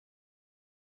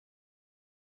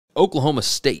Oklahoma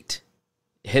State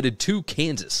headed to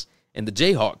Kansas, and the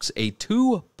Jayhawks, a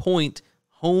 2-point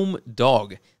home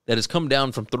dog that has come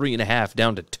down from 3.5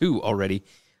 down to 2 already.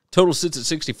 Total sits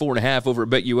at 64.5 over at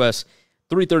BetUS,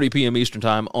 3:30 p.m. Eastern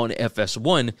Time on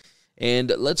FS1.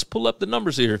 And let's pull up the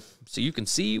numbers here so you can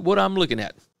see what I'm looking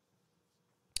at.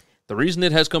 The reason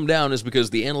it has come down is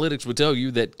because the analytics would tell you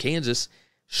that Kansas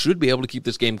should be able to keep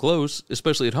this game close,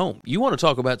 especially at home. You want to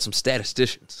talk about some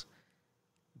statisticians.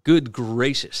 Good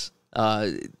gracious.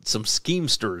 Some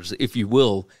schemesters, if you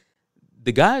will.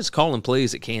 The guys calling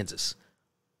plays at Kansas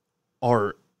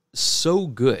are so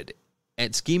good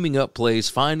at scheming up plays,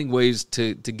 finding ways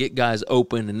to get guys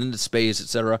open and into space,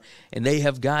 etc. And they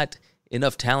have got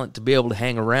enough talent to be able to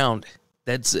hang around.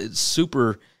 That's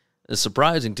super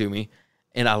surprising to me.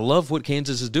 And I love what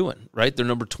Kansas is doing, right? They're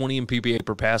number 20 in PPA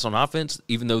per pass on offense,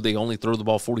 even though they only throw the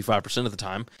ball 45% of the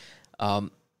time.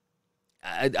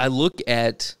 I look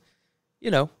at,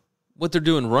 what they're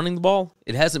doing running the ball.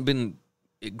 It hasn't been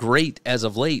great as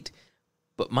of late.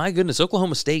 But my goodness,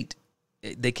 Oklahoma State,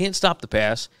 they can't stop the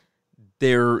pass.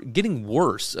 They're getting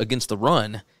worse against the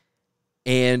run.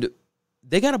 And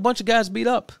they got a bunch of guys beat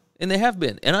up. And they have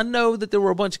been. And I know that there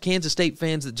were a bunch of Kansas State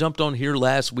fans that jumped on here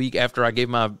last week after I gave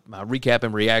my recap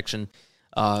and reaction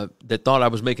that thought I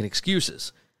was making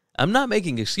excuses. I'm not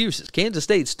making excuses. Kansas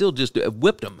State still just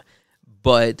whipped them.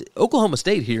 But Oklahoma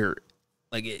State here,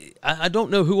 I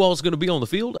don't know who all is going to be on the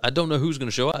field. I don't know who's going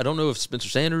to show up. I don't know if Spencer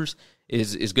Sanders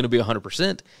is going to be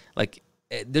 100%.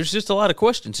 There's just a lot of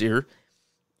questions here.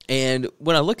 And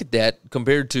when I look at that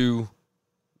compared to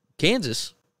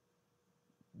Kansas,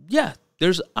 yeah,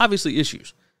 there's obviously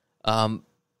issues.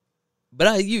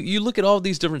 But you look at all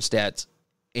these different stats,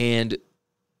 and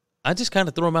I just kind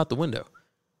of throw them out the window.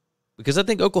 Because I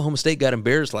think Oklahoma State got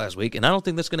embarrassed last week, and I don't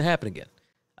think that's going to happen again.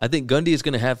 I think Gundy is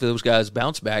going to have those guys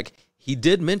bounce back. He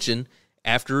did mention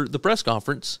after the press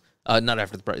conference, he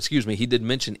did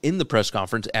mention in the press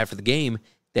conference after the game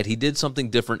that he did something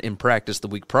different in practice the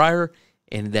week prior,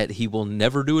 and that he will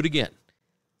never do it again.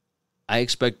 I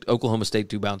expect Oklahoma State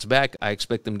to bounce back. I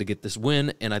expect them to get this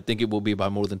win, and I think it will be by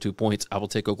more than 2 points. I will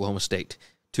take Oklahoma State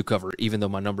to cover, even though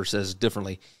my number says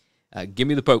differently. Give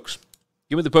me the Pokes.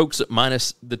 Give me the Pokes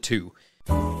minus the 2.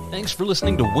 Thanks for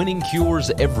listening to Winning Cures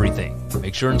Everything.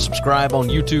 Make sure and subscribe on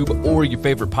YouTube or your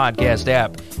favorite podcast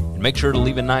app, and make sure to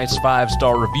leave a nice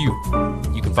 5-star review.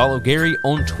 You can follow Gary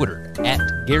on Twitter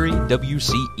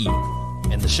 @GaryWCE,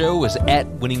 and the show is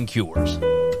 @Winning Cures.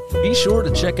 Be sure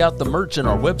to check out the merch in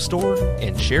our web store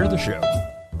and share the show.